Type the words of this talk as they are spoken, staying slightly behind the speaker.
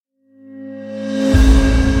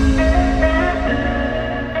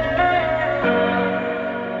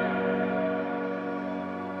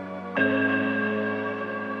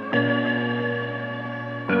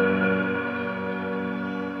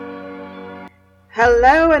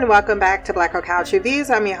Hello and welcome back to Black Girl Couch Reviews.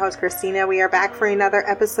 I'm your host, Christina. We are back for another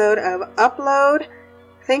episode of Upload.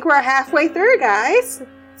 I think we're halfway through, guys.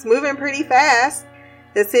 It's moving pretty fast.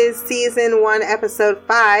 This is season 1, episode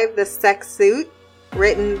 5, The Sex Suit,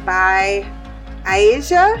 written by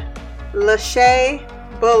Aisha Lachey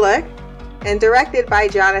Bullock and directed by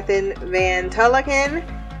Jonathan Van Tulleken.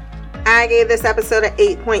 I gave this episode an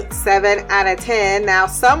 8.7 out of 10. Now,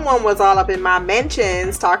 someone was all up in my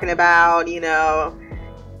mentions talking about,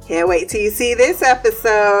 can't wait till you see this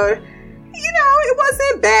episode. It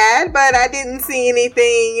wasn't bad, but I didn't see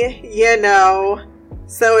anything,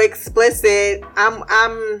 so explicit.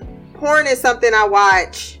 Porn is something I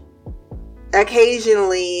watch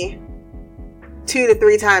occasionally 2 to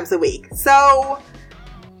 3 times a week. So,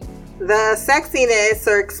 the sexiness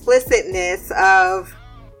or explicitness of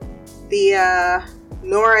the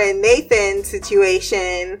Nora and Nathan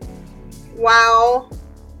situation, while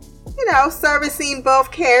servicing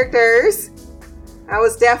both characters, I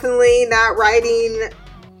was definitely not writing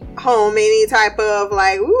home any type of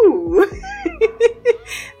ooh.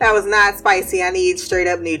 That was not spicy. I need straight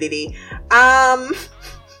up nudity. But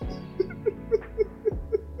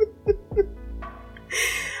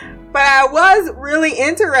I was really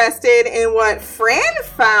interested in what Fran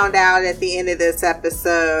found out at the end of this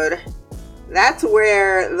episode. That's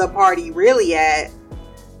where the party really at.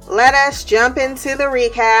 Let us jump into the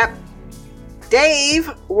recap.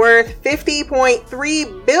 Dave, worth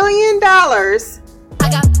 $50.3 billion. I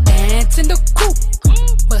got bands in the coop,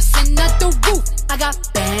 bustin' out the roof. I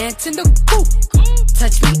got bands in the coop,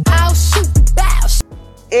 touch me, I'll shoot, bow.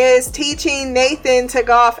 Is teaching Nathan to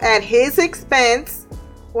golf at his expense.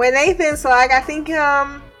 When Nathan's like, I think,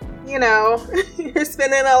 you're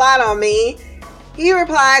spending a lot on me. He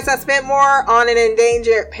replies, I spent more on an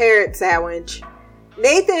endangered parrot sandwich.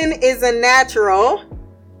 Nathan is a natural.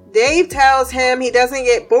 Dave tells him he doesn't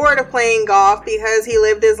get bored of playing golf because he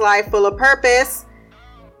lived his life full of purpose,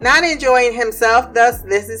 not enjoying himself, thus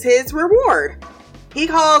this is his reward. He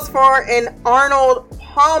calls for an Arnold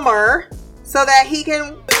Palmer so that he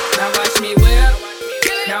can... Now watch me whip,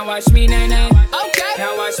 now watch me nay-nay. Okay.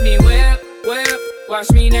 Now watch me whip,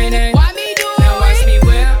 watch me nay-nay. Why me do now watch me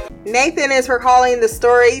whip. Nathan is recalling the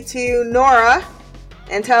story to Nora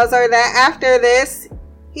and tells her that after this,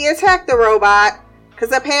 he attacked the robot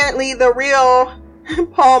because apparently the real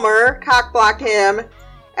Palmer cock-blocked him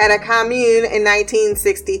at a commune in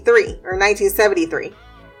 1963 or 1973.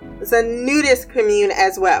 It's a nudist commune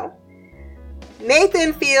as well.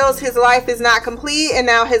 Nathan feels his life is not complete and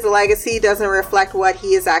now his legacy doesn't reflect what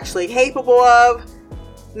he is actually capable of.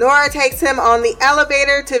 Nora takes him on the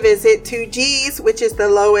elevator to visit 2Gs, which is the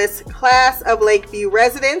lowest class of Lakeview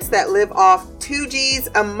residents that live off 2Gs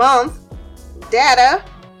a month data.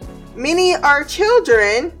 Many are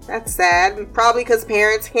children. That's sad. Probably because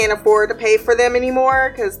parents can't afford to pay for them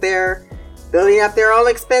anymore because they're building up their own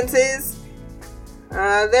expenses.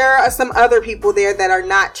 There are some other people there that are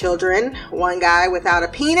not children. One guy without a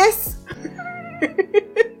penis.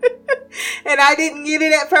 And I didn't get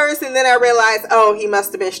it at first, and then I realized, he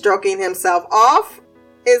must have been stroking himself off,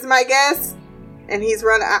 is my guess. And he's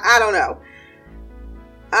running, I don't know.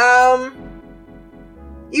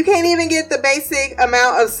 You can't even get the basic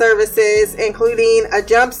amount of services, including a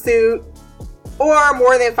jumpsuit or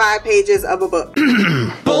more than 5 pages of a book.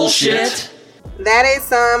 Bullshit. That is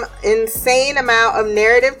some insane amount of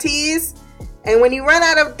narrative tease. And when you run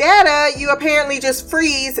out of data, you apparently just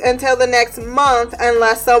freeze until the next month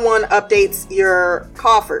unless someone updates your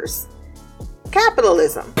coffers.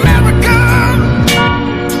 Capitalism. America,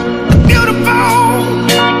 beautiful.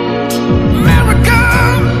 America,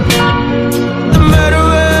 the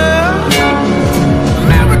murderer.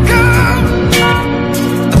 America,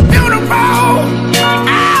 the beautiful.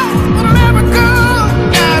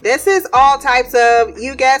 America. This is all types of,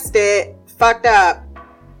 you guessed it, fucked up.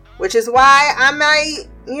 Which is why I might,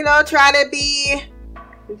 try to be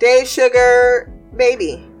Dave Sugar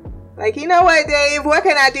baby. Like, you know what, Dave? What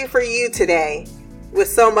can I do for you today with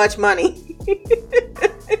so much money?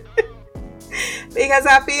 Because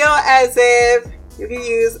I feel as if you can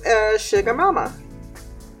use a sugar mama.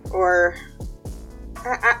 Or,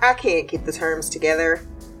 I can't get the terms together.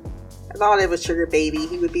 I thought it was sugar baby.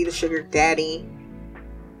 He would be the sugar daddy.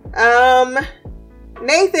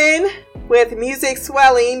 Nathan, with music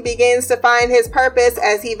swelling, begins to find his purpose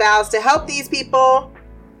as he vows to help these people.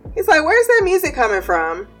 He's like, where's that music coming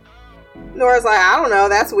from? Nora's like, I don't know,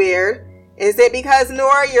 that's weird. Is it because,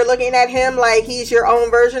 Nora, you're looking at him like he's your own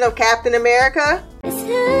version of Captain America? It's who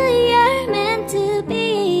you're meant to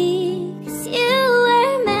be, 'cause you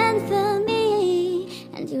were meant for me,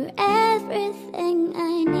 and you're everything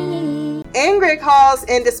I need. Ingrid calls,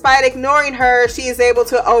 and despite ignoring her, she is able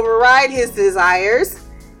to override his desires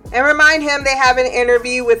and remind him they have an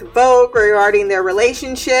interview with Vogue regarding their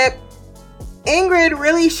relationship. Ingrid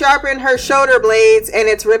really sharpened her shoulder blades and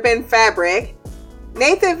it's ripping fabric.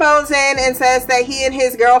 Nathan phones in and says that he and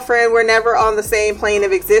his girlfriend were never on the same plane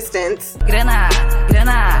of existence.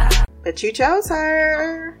 But you chose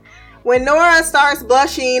her. When Nora starts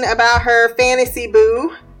blushing about her fantasy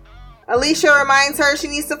boo, Alicia reminds her she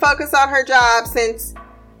needs to focus on her job since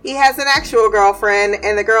he has an actual girlfriend,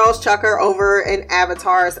 and the girls chuck her over in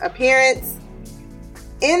Avatar's appearance.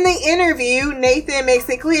 In the interview, Nathan makes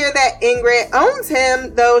it clear that Ingrid owns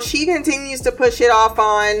him, though she continues to push it off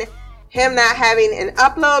on him not having an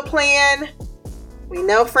upload plan. We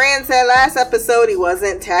know Fran said last episode he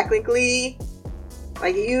wasn't technically,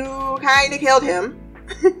 like, you kind of killed him.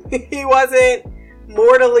 He wasn't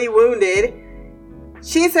mortally wounded.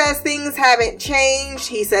 She says things haven't changed.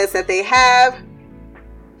 He says that they have.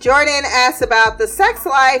 Jordan asks about the sex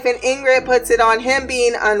life, and Ingrid puts it on him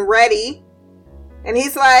being unready. And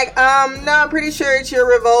he's like, no, I'm pretty sure it's your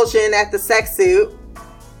revulsion at the sex suit.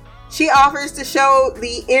 She offers to show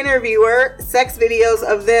the interviewer sex videos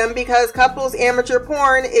of them because couples amateur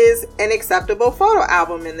porn is an acceptable photo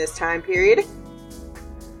album in this time period.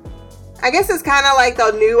 I guess it's kind of like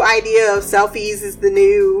the new idea of selfies is the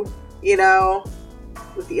new, you know,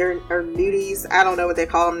 with the or nudies. I don't know what they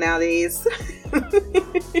call them nowadays. But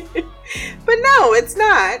no, it's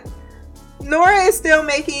not. Nora is still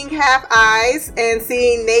making half eyes, and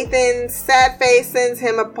seeing Nathan's sad face sends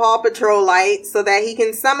him a Paw Patrol light so that he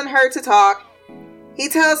can summon her to talk. He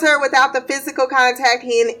tells her without the physical contact,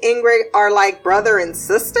 he and Ingrid are like brother and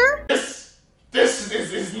sister. This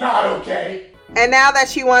is not okay. And now that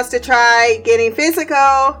she wants to try getting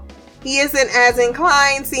physical, he isn't as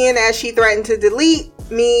inclined, seeing as she threatened to delete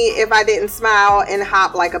me if I didn't smile and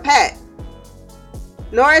hop like a pet.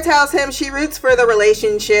 Nora tells him she roots for the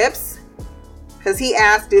relationships because he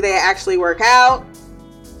asks, do they actually work out?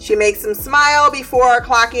 She makes him smile before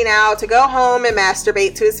clocking out to go home and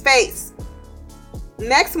masturbate to his face.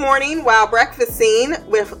 Next morning, while breakfasting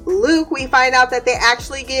with Luke, we find out that they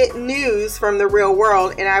actually get news from the real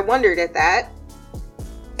world, and I wondered at that.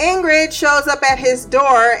 Ingrid shows up at his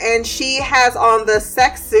door, and she has on the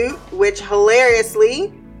sex suit, which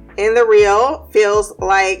hilariously, in the real, feels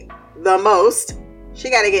like the most. She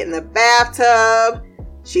got to get in the bathtub.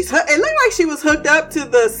 It looked like she was hooked up to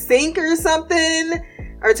the sink or something,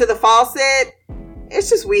 or to the faucet. It's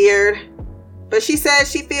just weird. But she says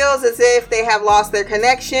she feels as if they have lost their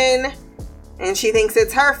connection, and she thinks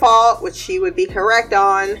it's her fault, which she would be correct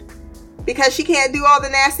on, because she can't do all the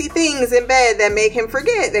nasty things in bed that make him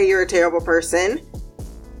forget that you're a terrible person.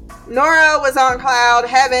 Nora was on cloud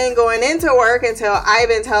heaven going into work until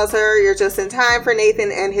Ivan tells her you're just in time for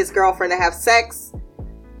Nathan and his girlfriend to have sex.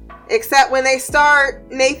 Except when they start,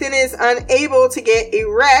 Nathan is unable to get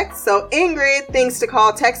erect, so Ingrid thinks to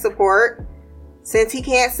call tech support, since he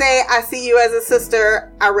can't say, I see you as a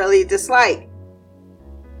sister I really dislike.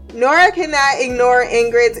 Nora cannot ignore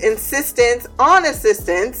Ingrid's insistence on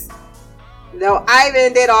assistance, though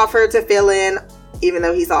Ivan did offer to fill in even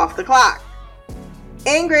though he's off the clock.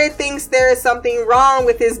 Ingrid thinks there is something wrong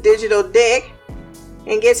with his digital dick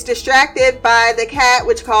and gets distracted by the cat,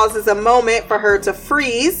 which causes a moment for her to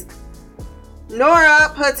freeze.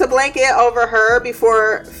 Nora puts a blanket over her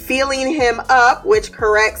before feeling him up, which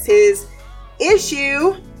corrects his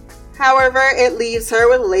issue. However, it leaves her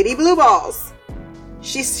with Lady Blue Balls.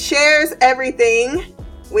 She shares everything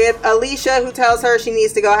with Alicia, who tells her she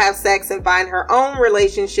needs to go have sex and find her own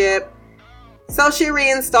relationship. So she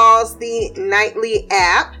reinstalls the nightly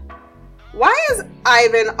app. Why is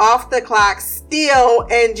Ivan off the clock still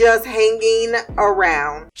and just hanging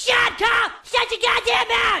around? Shut up! Shut your goddamn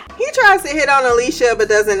mouth! He tries to hit on Alicia but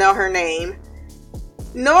doesn't know her name.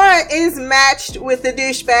 Nora is matched with the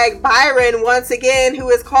douchebag Byron once again, who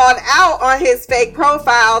is called out on his fake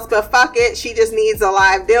profiles, but fuck it, she just needs a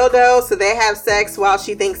live dildo, so they have sex while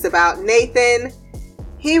she thinks about Nathan.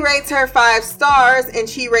 He rates her 5 stars and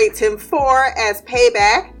she rates him 4 as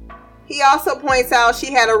payback. He also points out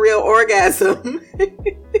she had a real orgasm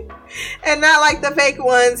and not like the fake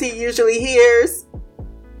ones he usually hears.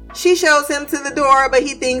 She shows him to the door, but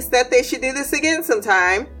he thinks that they should do this again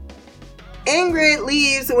sometime. Ingrid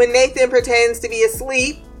leaves when Nathan pretends to be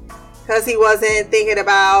asleep because he wasn't thinking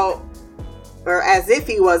about, or as if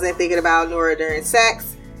he wasn't thinking about Nora during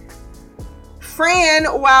sex. Fran,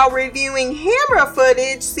 while reviewing camera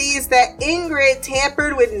footage, sees that Ingrid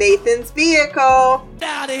tampered with Nathan's vehicle. Get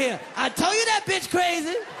out of here! I told you that bitch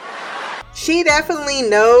crazy! She definitely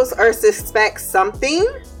knows or suspects something.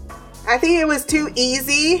 I think it was too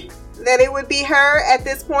easy that it would be her at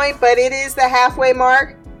this point, but it is the halfway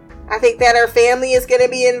mark. I think that her family is going to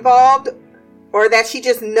be involved, or that she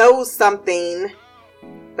just knows something.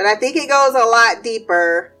 But I think it goes a lot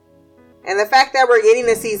deeper. And the fact that we're getting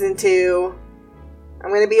to season 2, I'm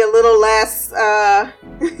going to be a little less apt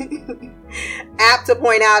to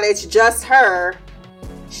point out it's just her.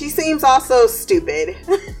 She seems also stupid.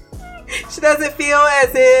 She doesn't feel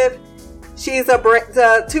as if she's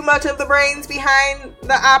too much of the brains behind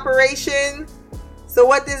the operation. So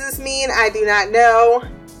what does this mean? I do not know.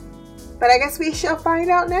 But I guess we shall find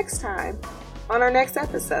out next time on our next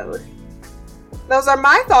episode. Those are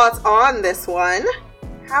my thoughts on this one.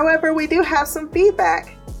 However, we do have some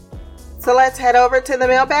feedback. So let's head over to the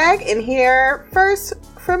mailbag and hear first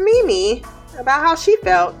from Mimi about how she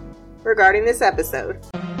felt regarding this episode.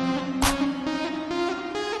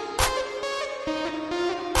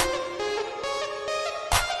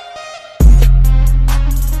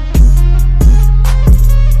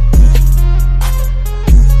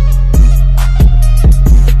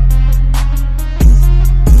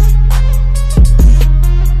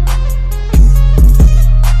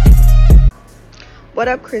 What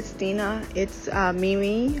up, Christina? It's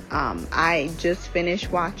Mimi. I just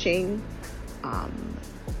finished watching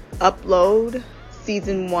Upload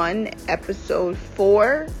Season 1, Episode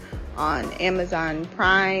 4 on Amazon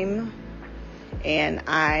Prime. And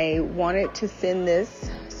I wanted to send this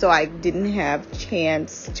so I didn't have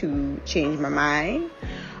chance to change my mind.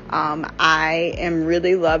 I am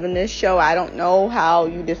really loving this show. I don't know how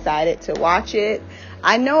you decided to watch it.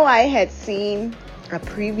 I know I had seen a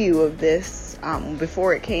preview of this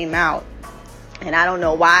before it came out, and I don't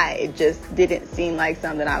know why it just didn't seem like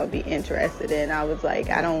something I would be interested in. I was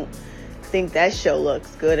like, I don't think that show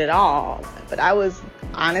looks good at all, but I was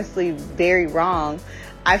honestly very wrong.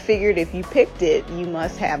 I figured if you picked it, you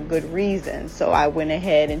must have good reason, so I went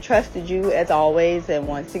ahead and trusted you as always, and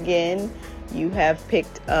once again you have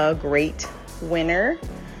picked a great winner.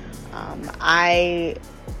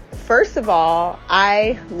 First of all,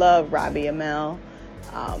 I love Robbie Amell.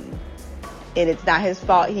 And it's not his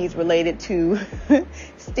fault. He's related to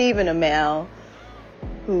Stephen Amell,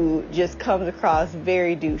 who just comes across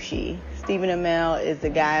very douchey. Stephen Amell is the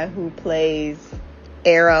guy who plays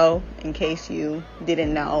Arrow, in case you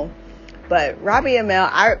didn't know. But Robbie Amell,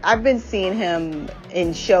 I've been seeing him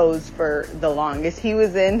in shows for the longest. He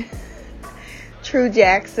was in True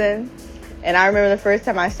Jackson. And I remember the first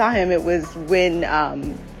time I saw him, it was when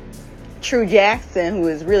True Jackson, who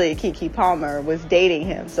is really Keke Palmer, was dating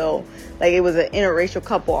him. So, like, it was an interracial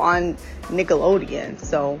couple on Nickelodeon.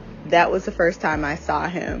 So, that was the first time I saw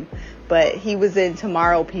him. But he was in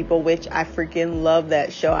Tomorrow People, which I freaking love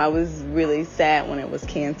that show. I was really sad when it was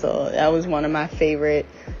canceled. That was one of my favorite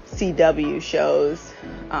CW shows.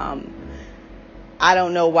 I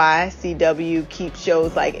don't know why CW keeps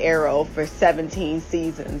shows like Arrow for 17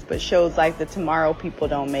 seasons, but shows like the Tomorrow People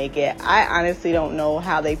don't make it. I honestly don't know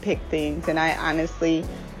how they pick things, and I honestly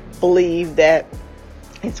believe that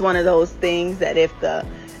it's one of those things that if the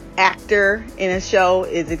actor in a show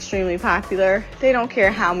is extremely popular, they don't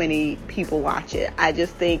care how many people watch it. I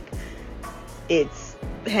just think it's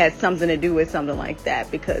had something to do with something like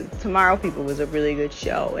that, because Tomorrow People was a really good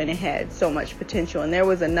show and it had so much potential. And there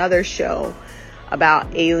was another show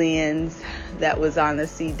about aliens that was on the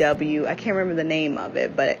CW. I can't remember the name of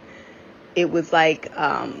it, but it was like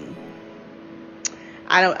I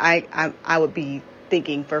would be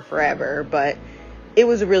thinking for forever, but it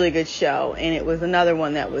was a really good show, and it was another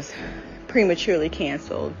one that was prematurely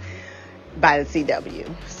canceled by the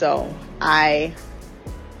CW. So I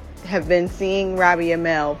have been seeing Robbie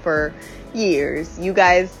Amell for years. You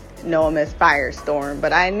guys know him as Firestorm,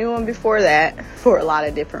 but I knew him before that for a lot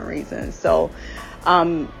of different reasons. So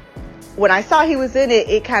when I saw he was in it,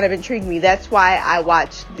 it kind of intrigued me. That's why I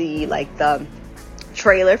watched the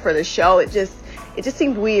trailer for the show. It just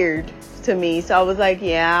seemed weird to me. So I was like,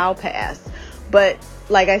 yeah, I'll pass. But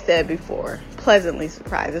like I said before, pleasantly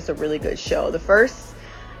surprised. It's a really good show. The first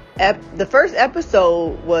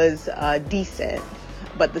episode was decent,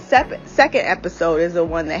 but the second episode is the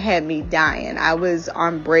one that had me dying. I was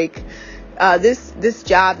on break. This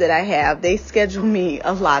job that I have, they schedule me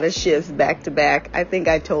a lot of shifts back to back. I think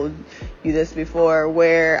I told you this before,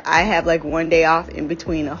 where I have like one day off in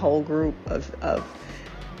between a whole group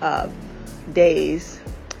of days.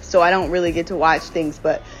 So I don't really get to watch things,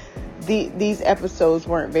 but these episodes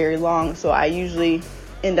weren't very long, so I usually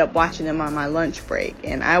end up watching them on my lunch break,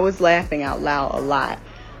 and I was laughing out loud a lot.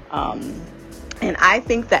 And I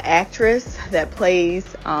think the actress that plays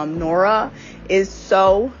Nora is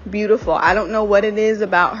so beautiful. I don't know what it is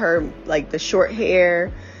about her, like the short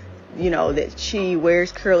hair, that she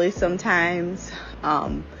wears curly sometimes.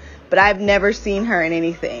 But I've never seen her in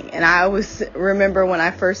anything. And I always remember when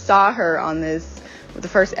I first saw her on the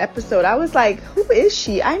first episode, I was like, who is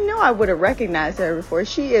she? I know I would have recognized her before.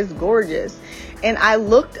 She is gorgeous. And I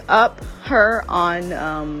looked up her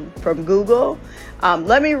on from Google.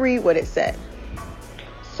 Let me read what it said.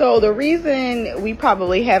 So the reason we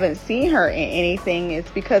probably haven't seen her in anything is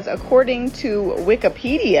because according to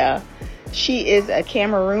Wikipedia, she is a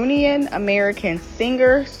Cameroonian American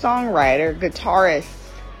singer, songwriter, guitarist,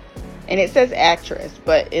 and it says actress,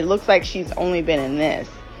 but it looks like she's only been in this.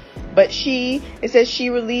 But it says she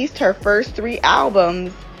released her first 3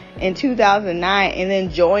 albums in 2009 and then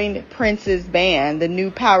joined Prince's band, the New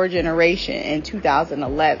Power Generation, in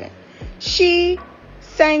 2011. She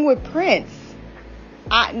sang with Prince.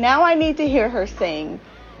 Now I need to hear her sing,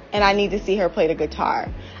 and I need to see her play the guitar.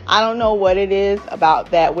 I don't know what it is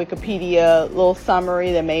about that Wikipedia little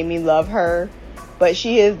summary that made me love her, but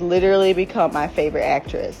she has literally become my favorite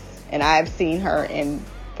actress, and I've seen her in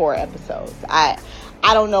 4 episodes. I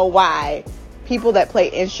don't know why. People that play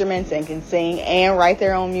instruments and can sing and write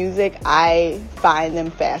their own music, I find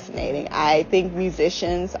them fascinating. I think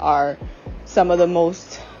musicians are some of the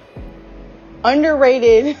most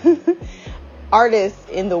underrated artists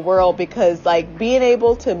in the world, because like being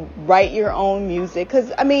able to write your own music, because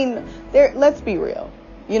I mean, let's be real,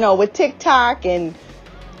 with TikTok and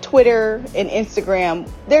Twitter and Instagram,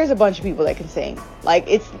 there's a bunch of people that can sing. Like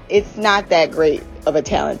it's not that great of a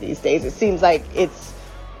talent these days. It seems like it's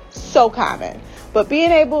so common, but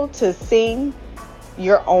being able to sing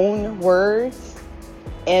your own words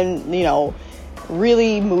and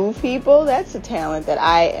really move people, that's a talent that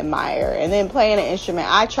I admire. And then playing an instrument,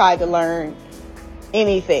 I tried to learn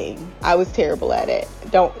anything. I was terrible at it.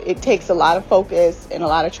 It takes a lot of focus and a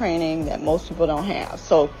lot of training that most people don't have.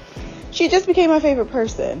 So she just became my favorite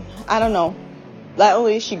person. I don't know. Not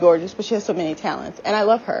only is she gorgeous, but she has so many talents, and I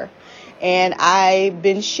love her. And I've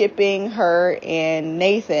been shipping her and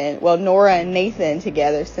Nora and Nathan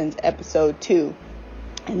together since episode 2.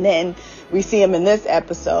 And then we see him in this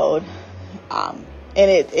episode. And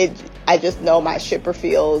I just know my shipper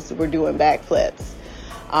feels were doing backflips.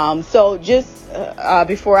 So just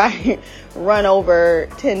before I run over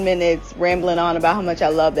 10 minutes rambling on about how much I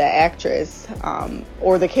love that actress,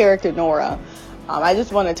 or the character Nora, I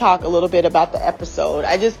just want to talk a little bit about the episode.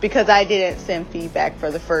 Because I didn't send feedback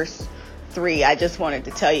for the first 3, I just wanted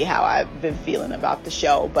to tell you how I've been feeling about the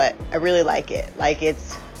show. But I really like it. Like,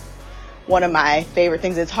 it's one of my favorite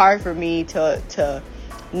things. It's hard for me to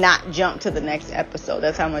not jump to the next episode.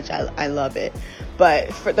 That's how much I love it.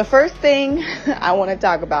 But for the first thing I want to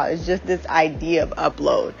talk about is just this idea of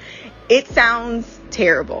upload. It sounds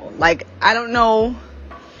terrible. Like, I don't know.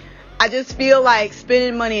 I just feel like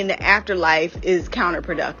spending money in the afterlife is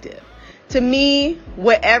counterproductive. To me,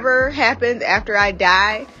 whatever happens after I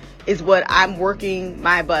die is what I'm working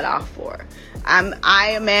my butt off for.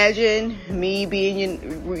 I imagine me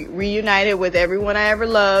being reunited with everyone I ever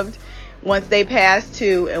loved once they pass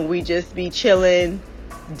too, and we just be chilling,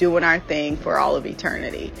 doing our thing for all of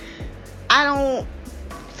eternity. I don't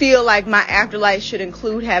feel like my afterlife should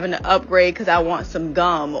include having to upgrade because I want some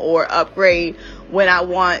gum, or upgrade when I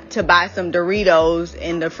want to buy some Doritos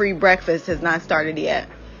and the free breakfast has not started yet.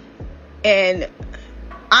 And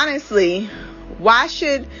honestly, why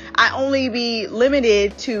should I only be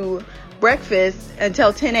limited to breakfast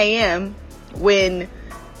until 10 a.m. when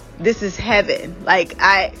this is heaven? Like,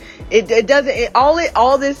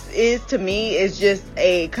 all this is to me is just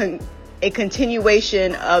a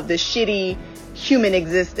continuation of the shitty human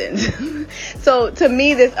existence. So to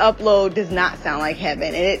me, this upload does not sound like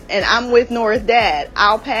heaven. And I'm with Nora's dad.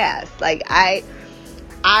 I'll pass. Like, I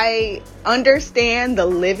understand the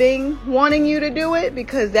living wanting you to do it,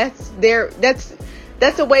 because that's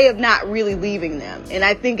a way of not really leaving them. And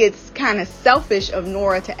I think it's kind of selfish of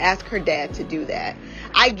Nora to ask her dad to do that.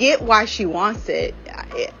 I get why she wants it.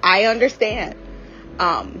 I understand.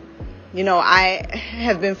 I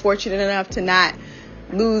have been fortunate enough to not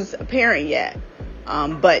lose a parent yet.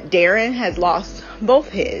 But Darren has lost both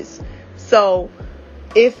his. So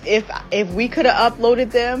if we could have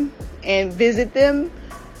uploaded them and visit them,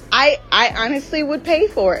 I honestly would pay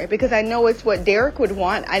for it, because I know it's what Derek would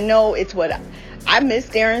want. I know it's what I miss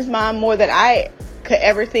Darren's mom more than I could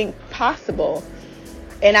ever think possible.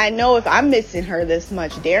 And I know if I'm missing her this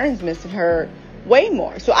much, Darren's missing her way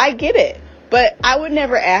more. So I get it. But I would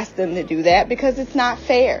never ask them to do that, because it's not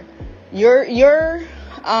fair. Your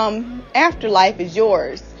afterlife is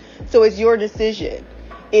yours. So it's your decision.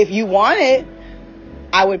 If you want it,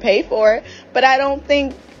 I would pay for it. But I don't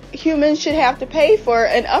think humans should have to pay for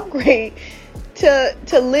an upgrade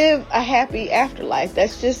to live a happy afterlife.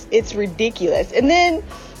 It's ridiculous. And then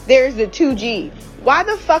there's the 2G. Why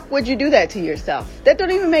the fuck would you do that to yourself? That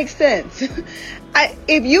don't even make sense.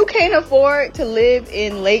 If you can't afford to live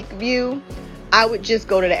in Lakeview, I would just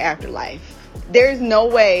go to the afterlife. There's no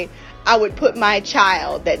way I would put my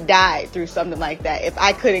child that died through something like that if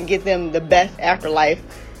I couldn't get them the best afterlife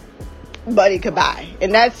buddy could buy.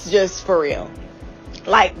 And that's just for real.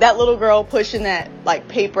 Like that little girl pushing that like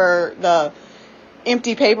paper, the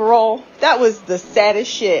empty paper roll, that was the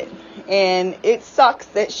saddest shit. And it sucks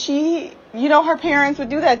that her parents would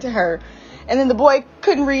do that to her. And then the boy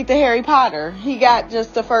couldn't read the Harry Potter. He got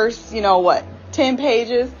just the first, 10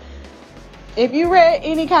 pages. If you read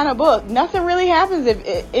any kind of book, nothing really happens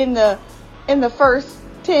in the first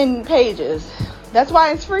 10 pages. That's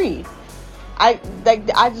why it's free. I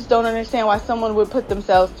just don't understand why someone would put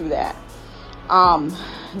themselves through that.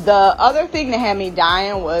 The other thing that had me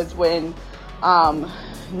dying was when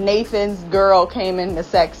Nathan's girl came in the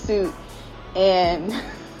sex suit and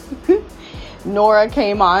Nora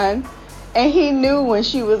came on, and he knew when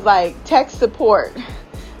she was like tech support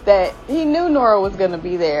that he knew Nora was gonna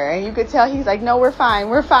be there, and you could tell he's like, no, we're fine.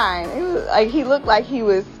 It was like he looked like he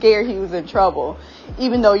was scared he was in trouble,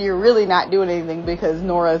 even though you're really not doing anything because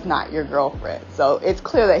Nora's not your girlfriend. So it's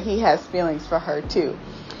clear that he has feelings for her too.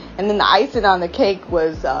 And then the icing on the cake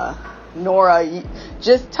was Nora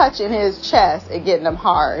just touching his chest and getting him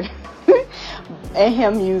hard and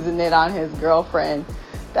him using it on his girlfriend.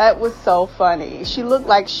 That was so funny. She looked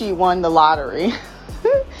like she won the lottery.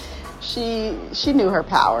 She knew her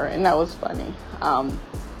power, and that was funny.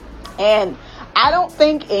 And I don't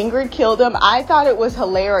think Ingrid killed him. I thought it was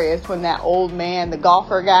hilarious when that old man, the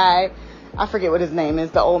golfer guy, I forget what his name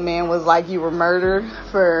is, the old man was like, you were murdered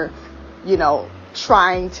for,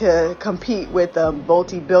 trying to compete with a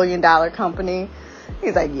multi-billion-dollar company.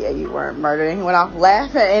 He's like, yeah, you weren't murdered. And he went off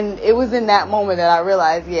laughing. And it was in that moment that I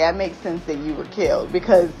realized, yeah, it makes sense that you were killed.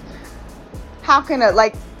 Because how can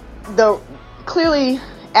clearly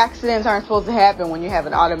accidents aren't supposed to happen when you have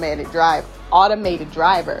an automated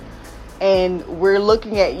driver. And we're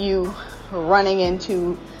looking at you running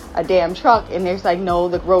into a damn truck, and there's like, no,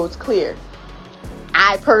 the road's clear.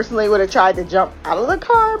 I personally would have tried to jump out of the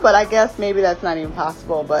car, but I guess maybe that's not even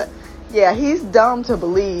possible. But yeah, he's dumb to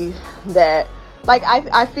believe that. Like,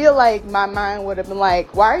 I feel like my mind would have been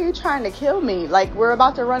like, why are you trying to kill me? Like, we're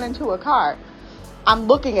about to run into a car. I'm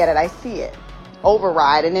looking at it. I see it.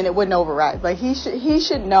 Override. And then it wouldn't override. Like, he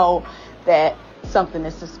should know that something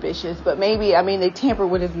is suspicious. But maybe, they tamper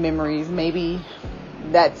with his memories. Maybe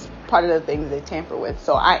that's part of the things they tamper with.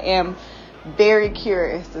 So I am very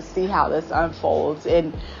curious to see how this unfolds.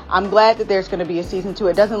 And I'm glad that there's going to be a season 2.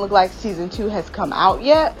 It doesn't look like season 2 has come out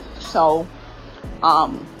yet. So,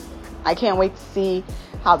 I can't wait to see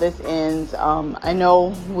how this ends. I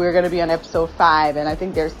know we're going to be on episode 5, and I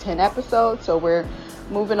think there's 10 episodes, so we're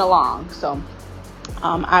moving along. So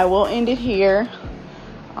I will end it here.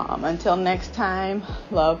 Until next time,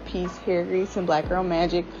 love, peace, hair grease, and black girl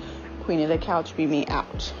magic. Queen of the couch, be me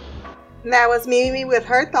out. That was Mimi with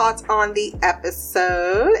her thoughts on the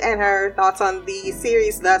episode and her thoughts on the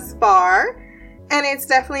series thus far. And it's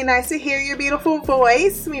definitely nice to hear your beautiful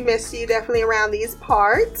voice. We missed you definitely around these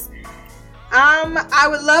parts. I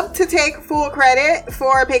would love to take full credit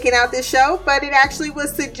for picking out this show, but it actually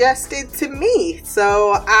was suggested to me.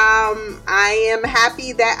 So I am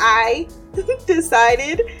happy that I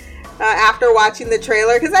decided after watching the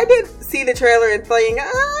trailer, because I did see the trailer and think, I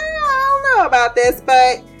don't know about this,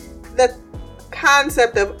 but the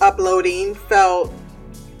concept of uploading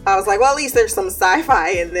I was like, well, at least there's some sci-fi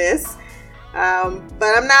in this. But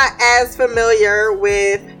I'm not as familiar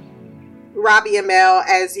with Robbie Amell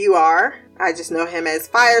as you are. I just know him as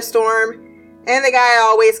Firestorm, and the guy I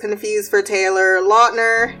always confuse for Taylor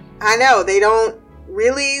Lautner. I know they don't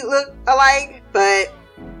really look alike, but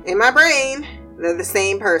in my brain, they're the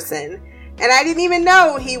same person. And I didn't even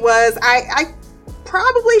know he was. I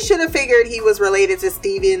probably should have figured he was related to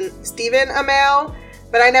Stephen Amell,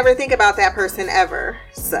 but I never think about that person ever.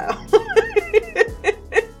 So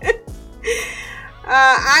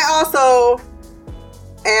I also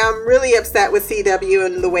am really upset with CW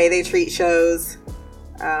and the way they treat shows.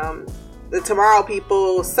 The Tomorrow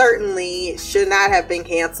People certainly should not have been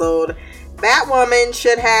canceled. Batwoman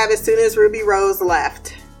should have as soon as Ruby Rose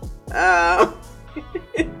left. That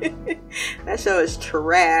show is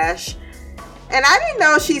trash. And I didn't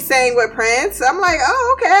know she sang with Prince. I'm like,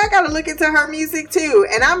 oh, okay, I gotta look into her music too.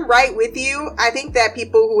 And I'm right with you. I think that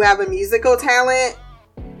people who have a musical talent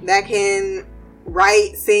that can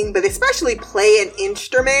write, sing, but especially play an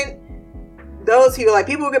instrument, those people, like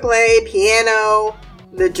people who can play piano,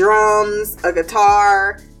 the drums, a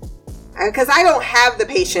guitar, because I don't have the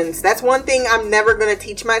patience. That's one thing I'm never going to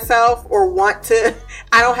teach myself or want to.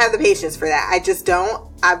 I don't have the patience for that. I just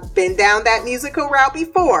don't. I've been down that musical route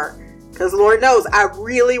before, because Lord knows I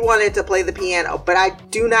really wanted to play the piano, but I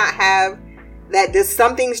do not have that.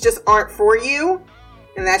 Some things just aren't for you,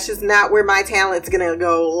 and that's just not where my talent's going to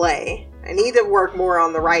go lay. I need to work more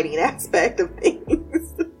on the writing aspect of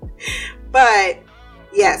things. But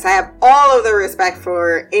yes, I have all of the respect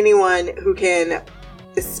for anyone who can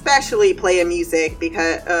especially play a musical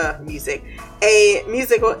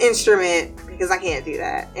instrument, because I can't do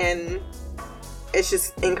that. And it's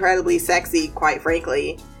just incredibly sexy, quite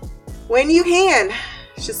frankly, when you can.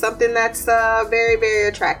 It's just something that's very, very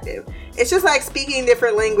attractive. It's just like speaking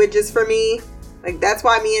different languages for me. Like, that's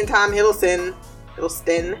why me and Tom Hiddleston,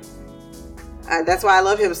 that's why I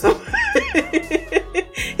love him so much.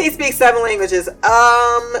 He speaks 7 languages.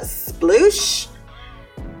 Sploosh.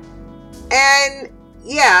 And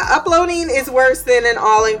yeah, uploading is worse than an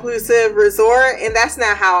all-inclusive resort, and that's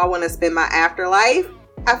not how I want to spend my afterlife.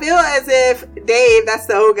 I feel as if Dave, that's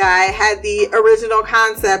the old guy, had the original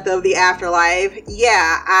concept of the afterlife.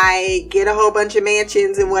 Yeah, I get a whole bunch of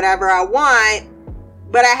mansions and whatever I want,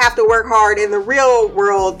 but I have to work hard in the real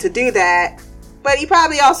world to do that. But he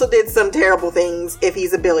probably also did some terrible things if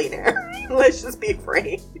he's a billionaire. Let's just be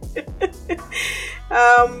frank.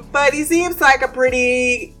 But he seems like a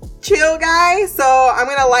pretty chill guy, so I'm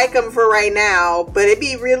going to like him for right now. But I'm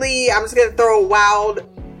just going to throw a wild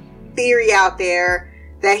theory out there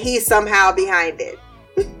that he's somehow behind it.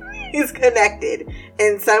 He's connected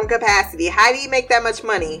in some capacity. How do you make that much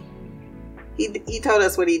money? He told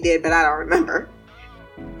us what he did, but I don't remember.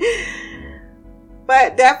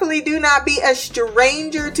 But definitely do not be a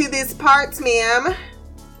stranger to these parts, ma'am.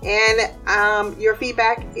 And your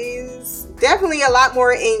feedback is definitely a lot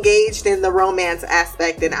more engaged in the romance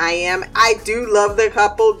aspect than I am. I do love the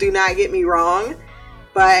couple, do not get me wrong.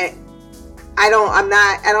 But I don't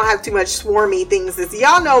have too much swarmy things.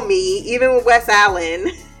 Y'all know me, even with Wes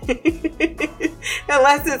Allen.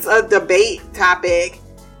 Unless it's a debate topic,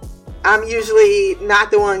 I'm usually not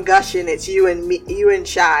the one gushing. It's you and me, you and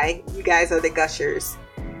Shy. You guys are the gushers.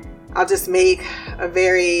 I'll just make a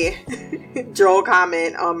very droll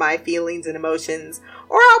comment on my feelings and emotions,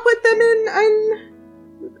 or I'll put them in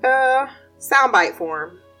soundbite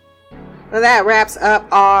form. Well, that wraps up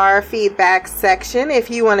our feedback section. If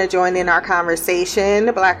you want to join in our conversation,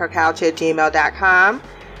 blackgirlcouch@gmail.com.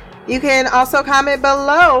 You can also comment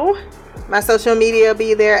below. My social media will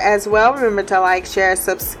be there as well. Remember to like, share,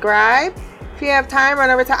 subscribe. If you have time, run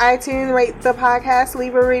over to iTunes, rate the podcast,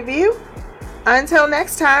 leave a review. Until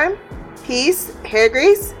next time, peace, hair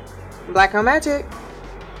grease, Black Girl Magic.